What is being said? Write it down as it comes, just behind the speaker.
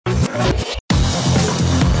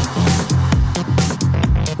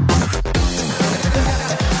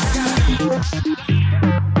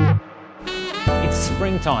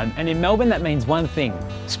time, and in Melbourne that means one thing: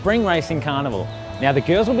 Spring Racing Carnival. Now the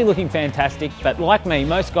girls will be looking fantastic, but like me,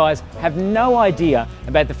 most guys have no idea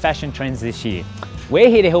about the fashion trends this year. We're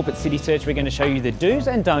here to help at City Search. We're going to show you the do's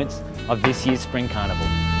and don'ts of this year's Spring Carnival.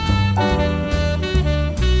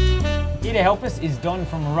 Here to help us is Don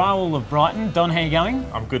from Raoul of Brighton. Don, how are you going?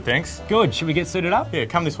 I'm good, thanks. Good. Should we get suited up? Yeah,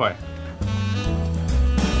 come this way.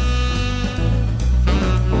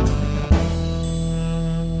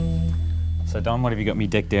 So Don, what have you got me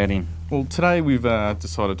decked out in? Well, today we've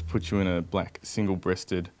decided to put you in a black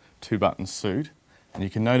single-breasted two-button suit, and you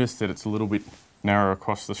can notice that it's a little bit narrower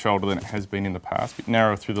across the shoulder than it has been in the past, a bit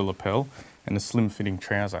narrower through the lapel, and a slim-fitting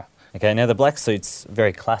trouser. Okay, now the black suit's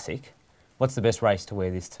very classic. What's the best race to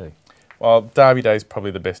wear this to? Well, Derby Day is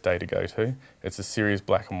probably the best day to go to. It's a serious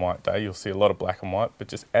black and white day. You'll see a lot of black and white, but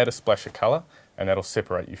just add a splash of colour, and that'll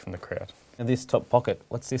separate you from the crowd. Now this top pocket,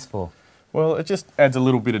 what's this for? Well, it just adds a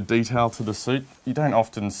little bit of detail to the suit. You don't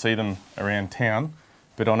often see them around town,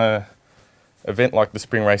 but on an event like the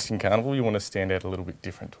Spring Racing Carnival, you want to stand out a little bit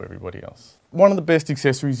different to everybody else. One of the best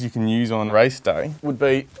accessories you can use on race day would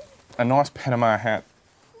be a nice Panama hat,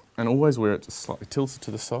 and always wear it just slightly tilted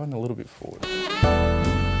to the side and a little bit forward.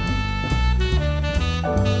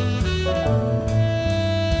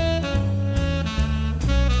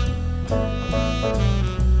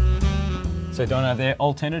 So Don, are there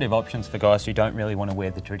alternative options for guys who don't really want to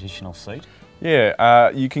wear the traditional suit? Yeah,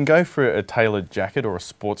 you can go for a tailored jacket or a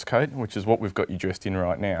sports coat, which is what we've got you dressed in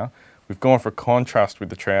right now. We've gone for a contrast with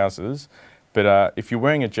the trousers, but if you're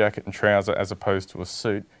wearing a jacket and trouser as opposed to a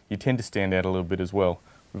suit, you tend to stand out a little bit as well.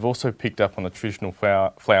 We've also picked up on the traditional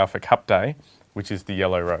flower for Cup Day, which is the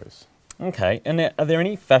yellow rose. Okay, and are there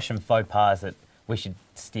any fashion faux pas that we should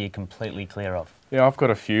steer completely clear of? Yeah, I've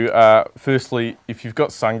got a few. Firstly, if you've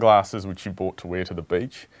got sunglasses which you bought to wear to the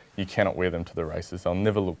beach, you cannot wear them to the races. They'll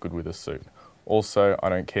never look good with a suit. Also, I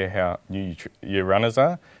don't care how new your runners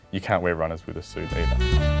are, you can't wear runners with a suit either.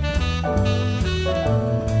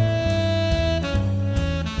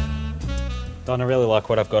 Don, I really like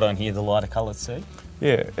what I've got on here, the lighter coloured suit.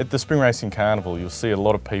 Yeah, at the Spring Racing Carnival, you'll see a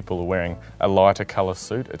lot of people are wearing a lighter colour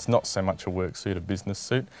suit. It's not so much a work suit, a business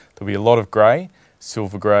suit. There'll be a lot of grey,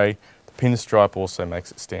 silver grey. The pinstripe also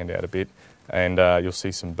makes it stand out a bit, and you'll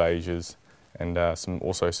see some beiges and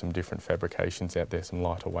also some different fabrications out there, some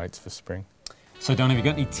lighter weights for spring. So Don, have you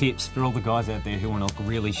got any tips for all the guys out there who want to look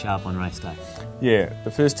really sharp on race day? Yeah, the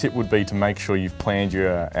first tip would be to make sure you've planned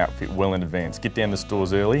your outfit well in advance. Get down to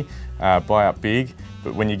stores early, buy up big,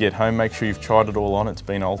 but when you get home, make sure you've tried it all on, it's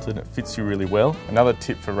been altered, it fits you really well. Another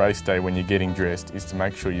tip for race day when you're getting dressed is to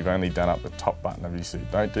make sure you've only done up the top button of your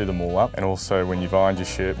suit. Don't do them all up. And also when you've ironed your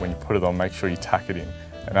shirt, when you put it on, make sure you tuck it in.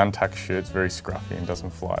 An untucked shirt's very scruffy and doesn't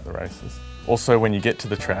fly at the races. Also, when you get to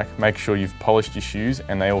the track, make sure you've polished your shoes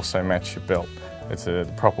and they also match your belt. It's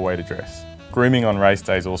the proper way to dress. Grooming on race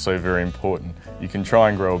day is also very important. You can try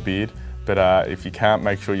and grow a beard, but if you can't,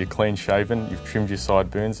 make sure you're clean shaven, you've trimmed your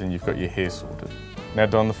sideburns and you've got your hair sorted. Now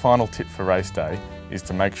Don, the final tip for race day is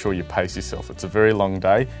to make sure you pace yourself. It's a very long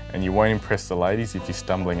day and you won't impress the ladies if you're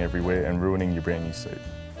stumbling everywhere and ruining your brand new suit.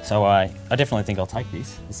 So I definitely think I'll take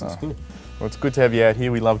this. This looks good. Well, it's good to have you out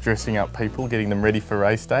here. We love dressing up people, getting them ready for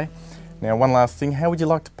race day. Now, one last thing, how would you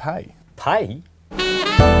like to pay? Pay?